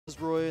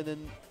Roy, and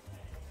then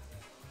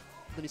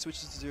he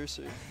switches to Zero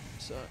Suit.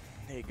 So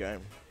there you go.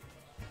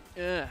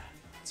 yeah,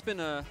 it's been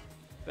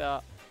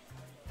about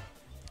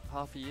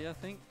half a year, I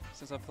think,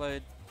 since I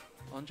played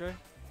Andre.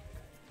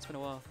 It's been a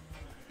while.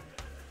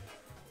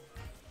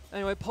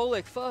 Anyway,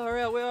 Polek, far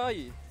out, where are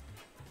you?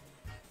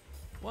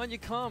 Why don't you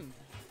come?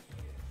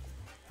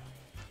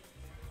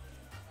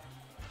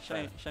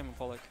 Shame on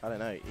Polek. I don't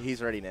know.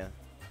 He's ready now.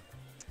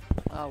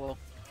 Ah, well.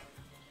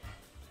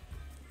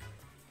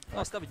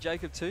 Nice stuff with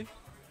Jacob too.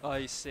 Oh,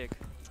 he's sick.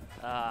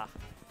 Ah.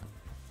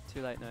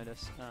 Too late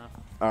notice.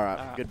 All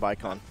right. Goodbye,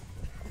 Con.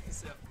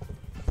 Hey,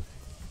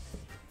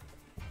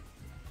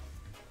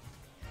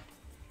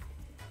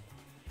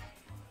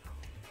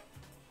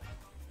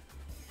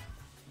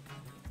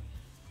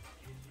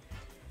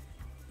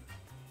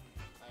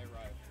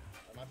 right.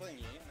 Am I playing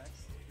you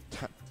next?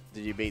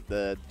 Did you beat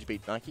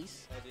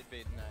Nikes? I did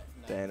beat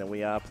Nike. Then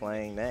we are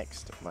playing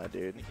next, my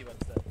dude. Nikki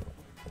Webster.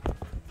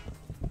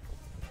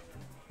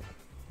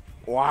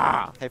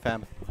 Wow. Hey,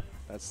 fam.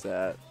 That's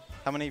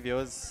How many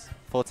viewers?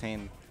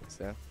 14.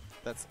 that.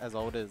 That's as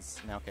old as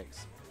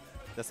Nowkicks.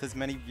 That's as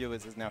many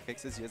viewers as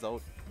Nowkicks is years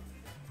old.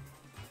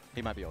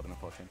 He might be older than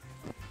 14.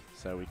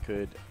 So we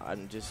could.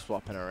 I'm just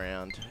swapping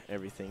around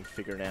everything,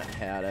 figuring out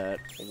how to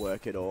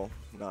work it all.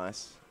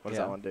 Nice. What does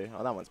that one do?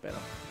 Oh, that one's better.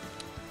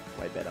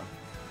 Way better.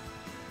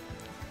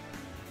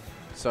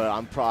 So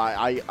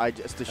I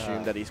just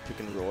assumed that he's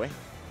picking Roy.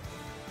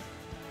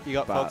 You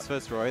got Fox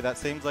versus Roy. That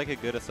seems like a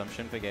good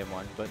assumption for game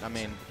one, but I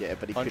mean, yeah,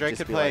 but he Andre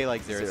could play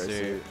like Zero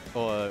Suit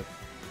or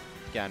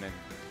Ganon.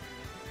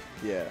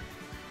 Yeah.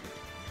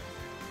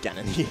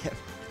 Ganon, yeah.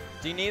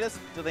 Do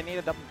they need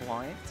a double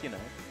blind? You know.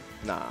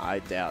 Nah, I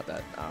doubt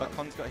that. But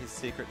Con's got his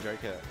secret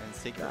Joker and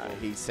secret. Nah,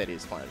 he said he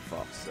was playing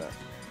Fox, so.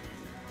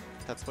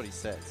 That's what he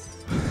says.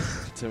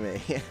 To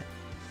me. Yeah,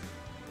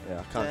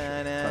 I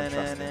can't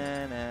trust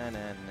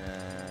him.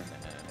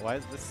 Why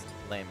is this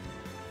lame?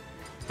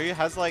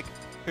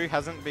 Who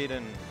hasn't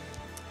beaten?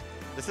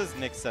 This is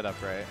Nick's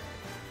setup, right?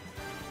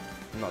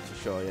 I'm not too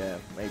sure, yeah,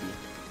 maybe.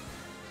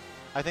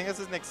 I think this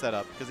is Nick's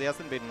setup because he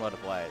hasn't beaten World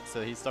of Light,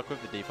 so he's stuck with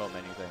the default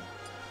menu thing.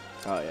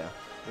 Oh, yeah.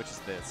 Which is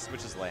this,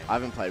 which is lame. I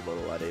haven't played World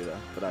of Light either,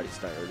 but I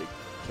just don't really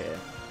care.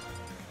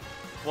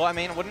 Well, I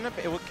mean, it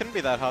couldn't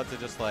be that hard to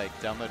just like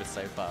download a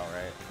save file,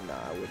 right?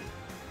 Nah, I wouldn't.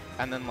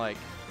 And then like,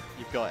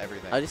 you've got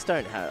everything. I just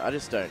don't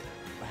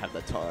have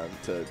the time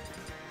to.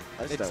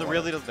 It's a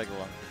really just bigger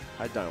one.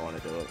 I don't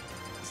want to do it.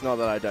 It's not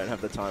that I don't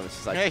have the time. It's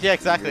just like yeah,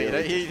 exactly.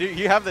 Really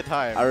you have the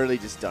time. I really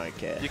just don't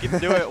care. You can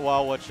do it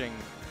while watching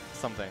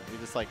something. You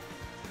just like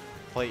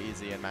play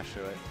easy and mash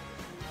through it.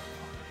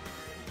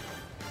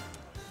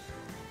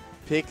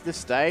 Pick the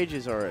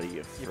stages already.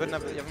 You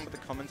haven't put the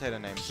commentator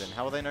names in.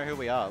 How will they know who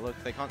we are? Look,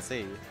 they can't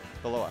see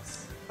below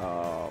us.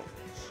 Oh,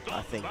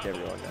 I think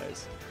everyone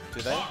knows.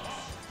 Do they?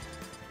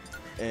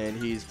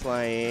 And he's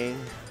playing.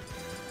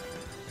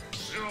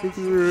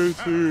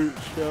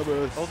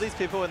 All these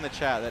people in the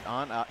chat that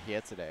aren't out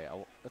here today.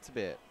 That's a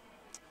bit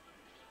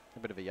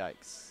of a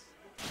yikes.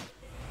 A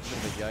bit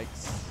of a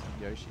yikes,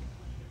 Yoshi.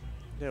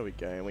 There we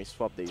go, and we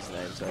swap these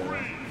names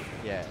over.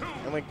 Yeah.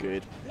 And we're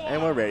good.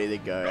 And we're ready to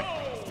go.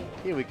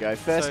 Here we go,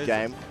 first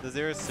game. The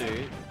Zero Suit.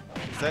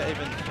 Is that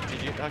even,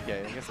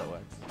 okay, I guess that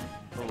works.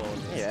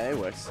 Yeah, it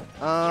works.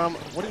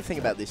 What do you think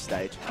about this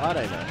stage? I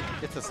don't know.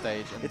 It's a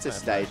stage. It's a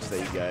stage,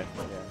 there you go.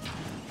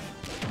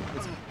 Yeah.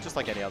 It's just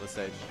like any other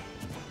stage.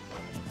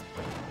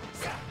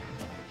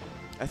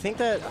 I think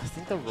the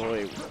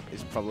Roy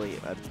is probably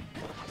a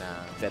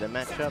better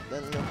matchup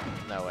than the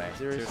No way.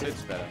 Zero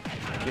Suit's better.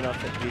 Do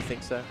you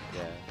think so?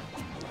 Yeah.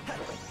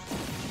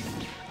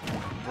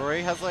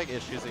 Roy has like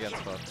issues against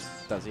Fox.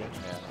 Does he?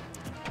 Yeah.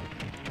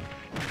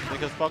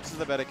 Because Fox is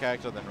a better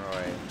character than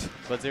Roy,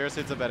 but Zero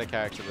Suit's a better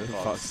character than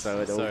Fox.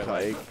 So it all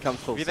like, comes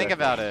full If you think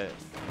about it,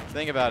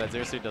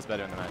 Zero Suit does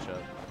better in the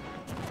matchup.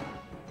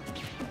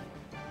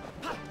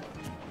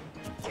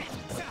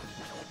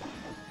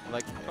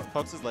 Like,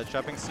 Fox's ledge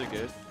trapping's too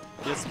good.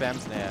 He just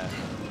spams Nair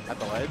at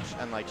the ledge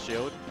and like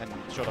shield and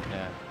short up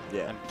Nair.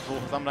 Yeah. And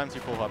sometimes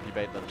you pull up, you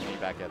bait the knee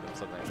back at them or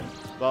something.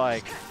 But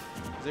like,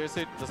 Zero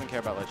Suit doesn't care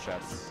about ledge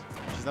traps.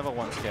 She's never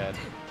once scared.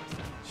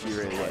 She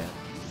really is.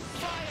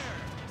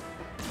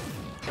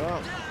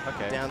 Well,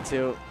 okay. Down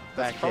tilt,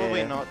 back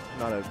probably air, not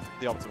a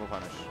the optimal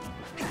punish.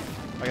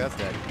 Okay, that's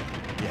dead.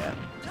 Yeah.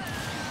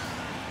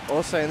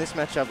 Also in this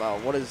matchup,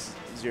 what does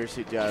Zero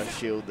Suit do? A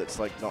shield that's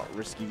like not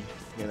risky,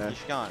 you know? You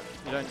can't.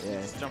 You don't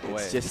just jump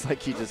away. It's just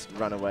like you just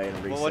run away and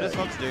reset. Well, what does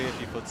Fox do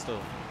if you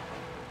footstool?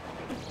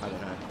 I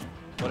don't know.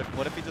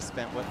 What if he just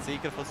spent see, he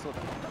could have footstooled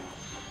him.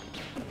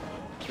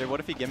 Dude, what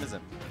if he gimmers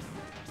him?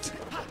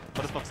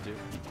 What does Fox do?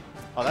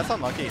 Oh, that's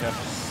unlucky.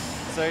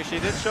 So she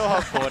did show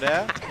her forward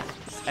air,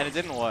 and it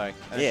didn't work.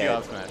 And she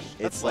up smash.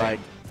 It's like,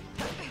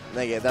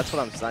 yeah, that's what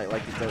I'm saying.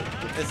 Like,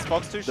 is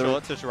Fox too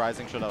short to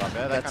rising short up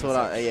air? That's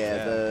what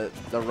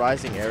the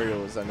rising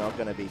aerials are not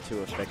going to be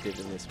too effective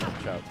in this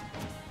matchup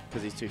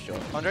because he's too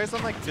short. Andre's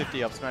on like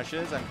 50 up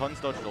smashes, and Con's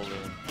dodged all of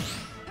them.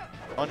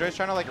 Andre's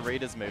trying to like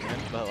read his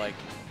movement, but like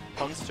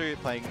Con's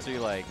playing too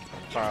like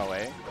far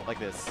away, like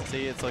this.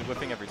 See, it's like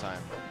whipping every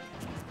time.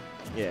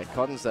 Yeah,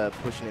 Cotton's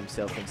pushing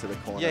himself into the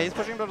corner. Yeah, he's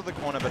pushing him to the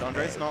corner, but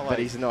Andre's not like... But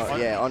he's not,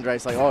 yeah,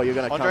 Andre's like, oh, you're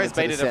going to come into the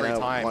baited center every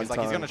time. one He's like,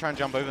 he's going to try and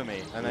jump over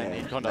me. And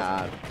then Con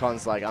doesn't.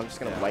 Con's like, I'm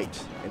just going to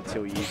wait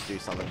until you do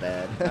something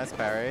bad. Nice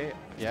parry.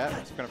 Yeah,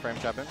 just going to frame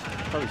trap him.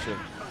 Probably should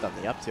have done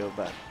the up tilt,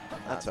 but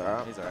that's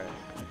alright. He's alright.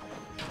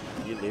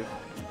 You live.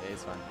 Yeah,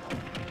 he's fine.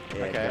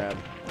 Yeah, okay. grab.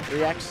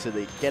 Reacts to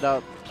the get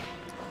up.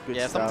 Good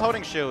yeah, stuff. someone's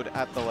holding shield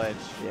at the ledge.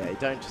 Yeah, you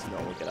don't just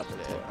normally get up at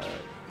it.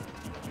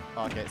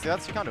 Oh, okay, see,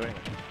 that's, you can't do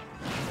anything.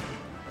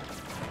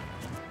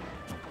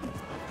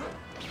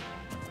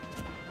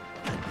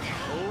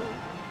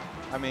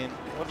 I mean,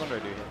 what does Andre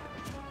do here?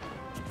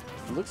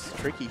 It looks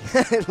tricky.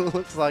 It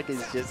looks like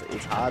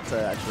it's hard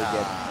to actually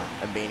get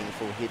a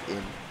meaningful hit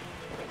in.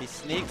 He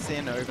sneaks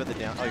in over the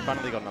down. Oh, he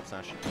finally got an up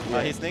smash.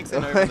 Yeah. He sneaks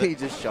in over the... He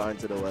just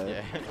shines it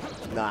away. Yeah.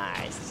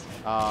 Nice.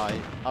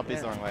 Up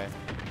is the wrong way.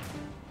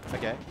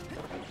 Okay.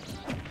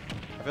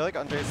 I feel like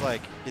Andre's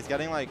like, he's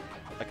getting like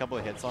a couple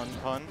of hits on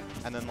Con,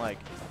 and then like,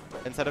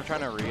 instead of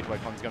trying to read where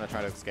Con's going to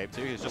try to escape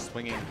to, he's just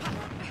swinging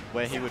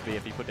where he would be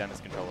if he put down his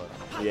controller.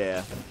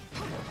 Yeah.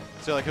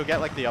 So like he'll get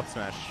like the up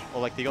smash,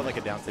 or like he got like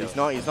a down tilt.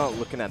 He's not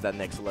looking at that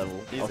next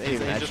level.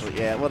 He's Actually,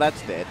 yeah, well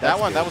that's dead. That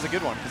was a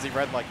good one because he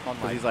read like on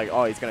like. He's like,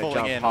 oh, he's going to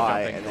jump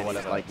high and then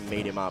he's like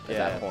meet him up at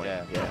that point.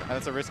 Yeah. And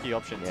it's a risky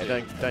option too.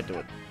 Don't do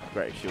it.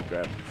 Great shield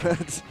grab.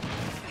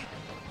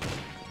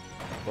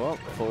 Well,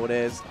 forward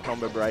airs,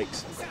 combo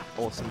breaks,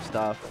 awesome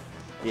stuff.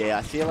 Yeah,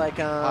 I feel like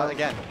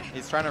again,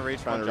 he's trying to read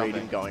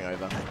him going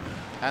over.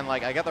 And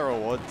like I get the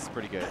rewards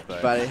pretty good,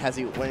 but when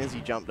has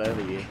he jumped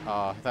over you?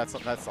 Oh, that's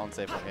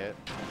unsafe on hit.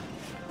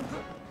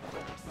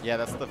 Yeah,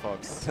 that's the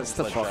Fox. That's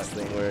the Fox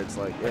thing where it's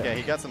like, yeah. Okay,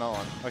 he gets another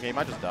one. Okay, he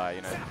might just die,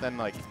 you know. Then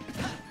like,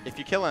 if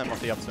you kill him off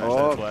the up smash,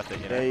 then it's worth it,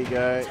 you know. There you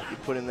go. You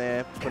put him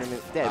there, put him in.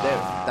 There.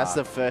 That's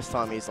the first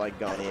time he's like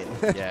gone in.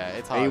 Yeah,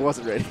 it's hard. He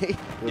wasn't ready.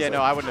 Yeah,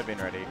 no, I wouldn't have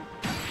been ready.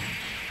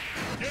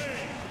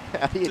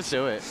 Just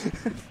do it.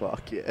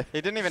 Fuck yeah.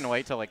 He didn't even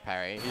wait to like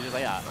parry. He's just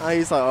like, yeah. Oh,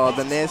 he's like, oh,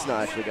 the Nair's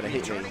not actually going to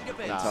hit me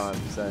in time,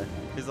 so.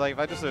 He's like, if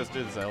I just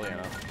do this early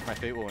enough, my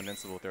feet will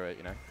invincible through it,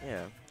 you know?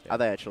 Yeah. Are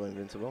they actually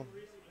invincible?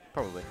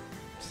 Probably.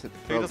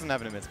 Who doesn't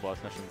have an invincible up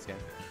smash in this game?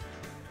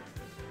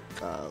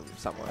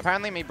 Someone.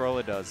 Apparently me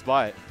Brawler does,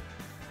 but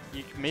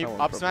me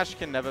up smash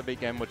can never beat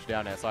game watch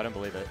down air, so I don't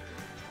believe it.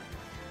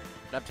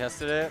 I've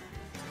tested it,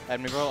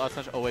 and me Brawler up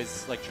smash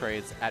always like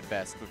trades at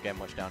best with game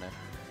watch down air.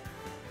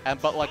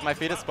 But like my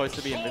feet are supposed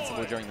to be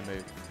invincible during the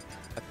move.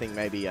 I think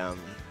maybe it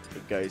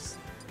goes.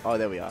 Oh,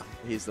 there we are.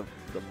 Here's the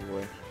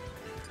boy.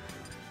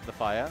 The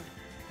fire.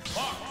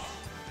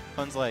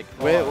 Con's like.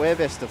 Oh. We're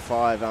best of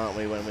 5, aren't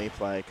we, when we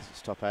play? Because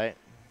it's top 8.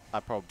 I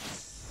probably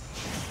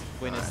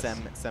win a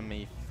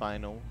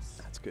semi-finals.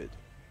 That's good.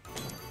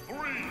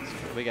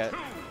 We get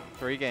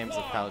 3 games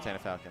of Palutena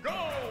Falcon.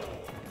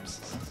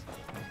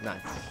 Nice.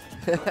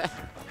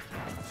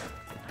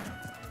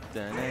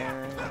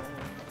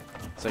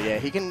 So yeah,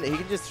 he can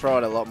just throw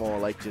it a lot more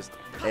like just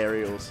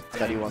aerials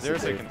that he wants to do.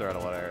 Seriously can throw it a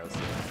lot of aerials.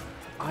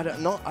 I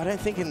don't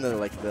think in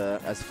the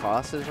as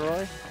fast as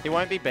Roy. He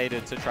won't be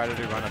baited to try to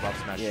do run up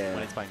smash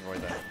when he's playing Roy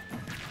though.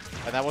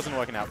 And that wasn't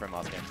working out for him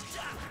last game.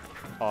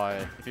 Oh,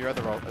 if you read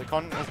the roll,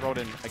 Con has rolled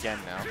in again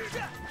now.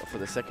 For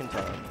the second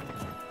time.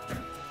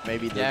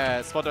 Maybe the...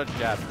 Yeah, spot dodge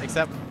jab.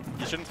 Except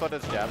you shouldn't spot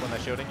dodge jab when they're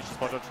shielding, you should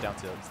spot dodge down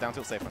tilt. It's down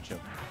tilt safe on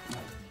shield.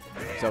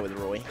 So with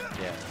Roy?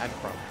 Yeah, and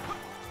Chrome.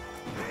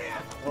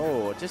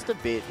 Oh, just a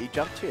bit. He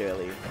jumped too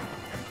early.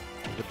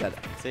 With that.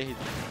 See, he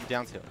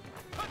down tilt.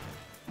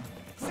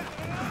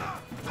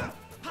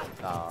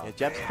 Yeah,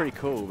 jab's pretty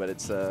cool, but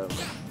it's...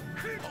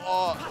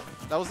 Oh,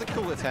 that was a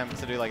cool attempt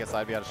to do like a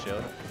side B out of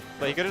shield.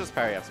 But you could have just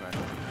parry F smash.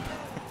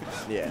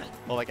 Yeah.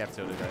 Or like F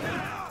tilted,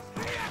 right?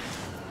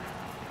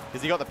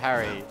 Because you got the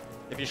parry.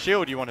 If you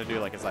shield, you want to do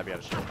like a side B out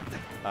of shield.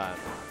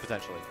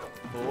 Potentially.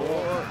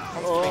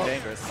 Oh, being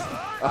dangerous.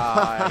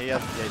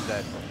 He's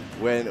dead.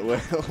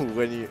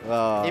 When you...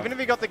 Even if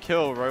he got the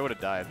kill, Roy would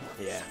have died.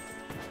 Yeah.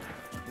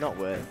 Not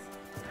worth.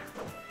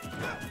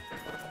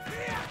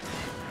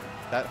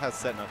 That has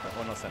set enough,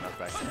 well not set enough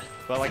back.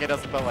 But like it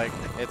doesn't, but like,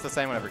 it's the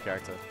same on every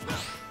character.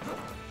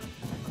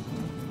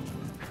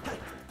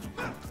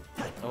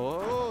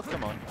 Oh,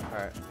 come on.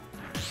 Alright.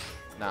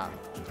 Nah.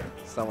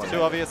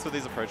 Too obvious with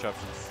these approach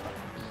options.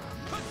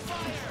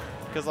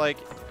 Because like,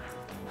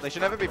 they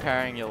should never be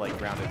parrying your like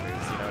grounded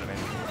moves, you know what I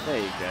mean? There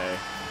you go.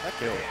 That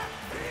kill.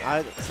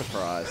 I'm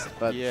surprised,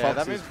 but yeah, Fox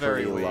that move's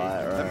very weak.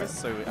 Light, right? That move's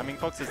so weak. I mean,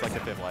 Fox is like the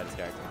 5th lightest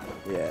character.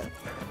 Yeah.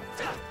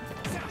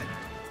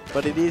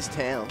 But it is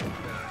Town.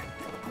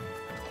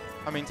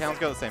 I mean, Town's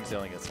got the same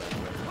ceiling as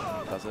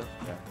Town. Does it?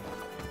 Yeah.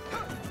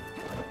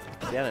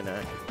 See, I don't know.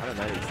 I don't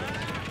know these things.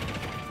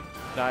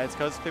 No, it's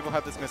because people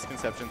have this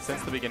misconception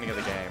since the beginning of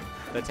the game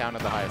that Town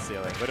had the highest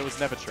ceiling, but it was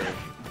never true.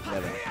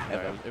 Never.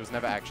 Ever. No, it was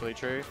never actually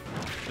true.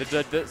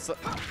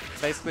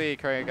 Basically,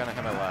 Koreagana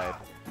Hammer lied.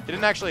 He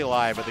didn't actually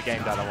lie, but the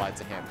game data lied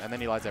to him, and then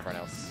he lied to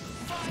everyone else.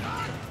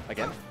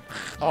 Again?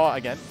 Oh,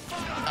 again?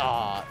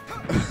 Oh.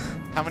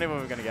 How many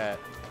were we going to get?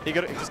 He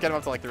just get him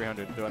up to like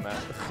 300 doing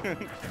that.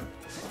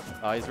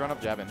 Oh, he's run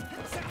up jabbing.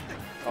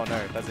 Oh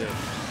no, that's it.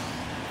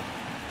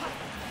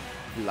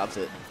 He loves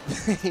it.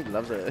 He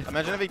loves it.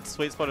 Imagine if he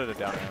sweet spotted it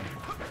down around.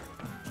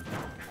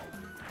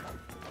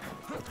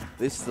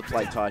 This is the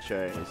play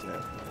Taicho, isn't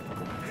it?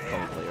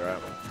 Probably, right?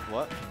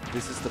 What?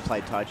 This is the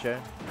play Taicho.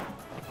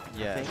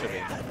 Yeah, it should be.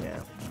 Yeah.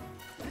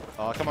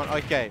 Oh, come on.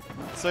 Okay.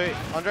 So,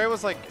 Andre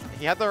was like,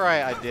 he had the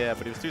right idea,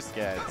 but he was too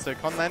scared. So,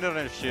 Con landed on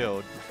his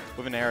shield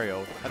with an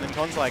aerial. And then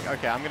Con's like,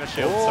 okay, I'm going to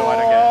shield so I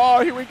don't get.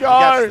 Oh, here we He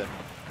gets go. them.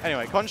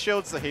 Anyway, Con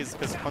shields so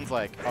because Con's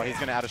like, oh, he's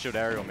going to out of shield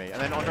aerial me.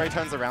 And then Andre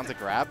turns around to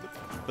grab,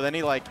 but then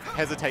he like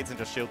hesitates and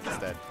just shields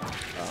instead.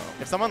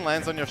 If someone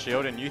lands on your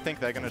shield and you think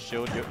they're going to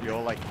shield your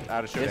like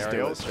out of shield Just do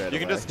aerial, it straight you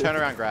can away. just turn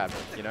around grab,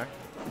 you know?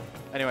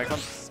 Anyway,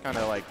 Con's kind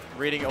of like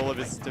reading all of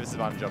his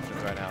disadvantage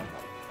options right now.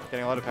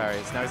 Getting a lot of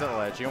parries. Now he's at the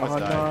ledge. He almost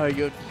died. No,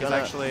 you're He's gonna...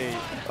 actually...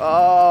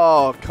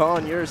 Oh,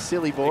 Con, you're a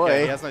silly boy.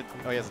 Okay, he has no...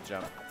 Oh, he has a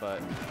jump,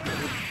 but...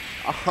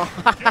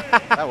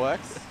 that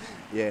works.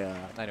 Yeah.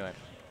 Anyway.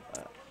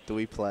 Do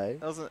we play?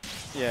 That wasn't...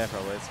 Yeah,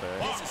 probably. It's fair.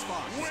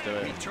 Let's do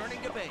it.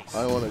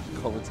 I want to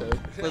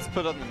commentate. Let's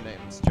put on the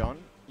names. John,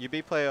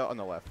 UB player on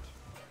the left.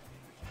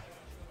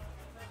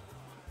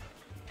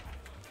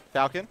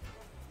 Falcon.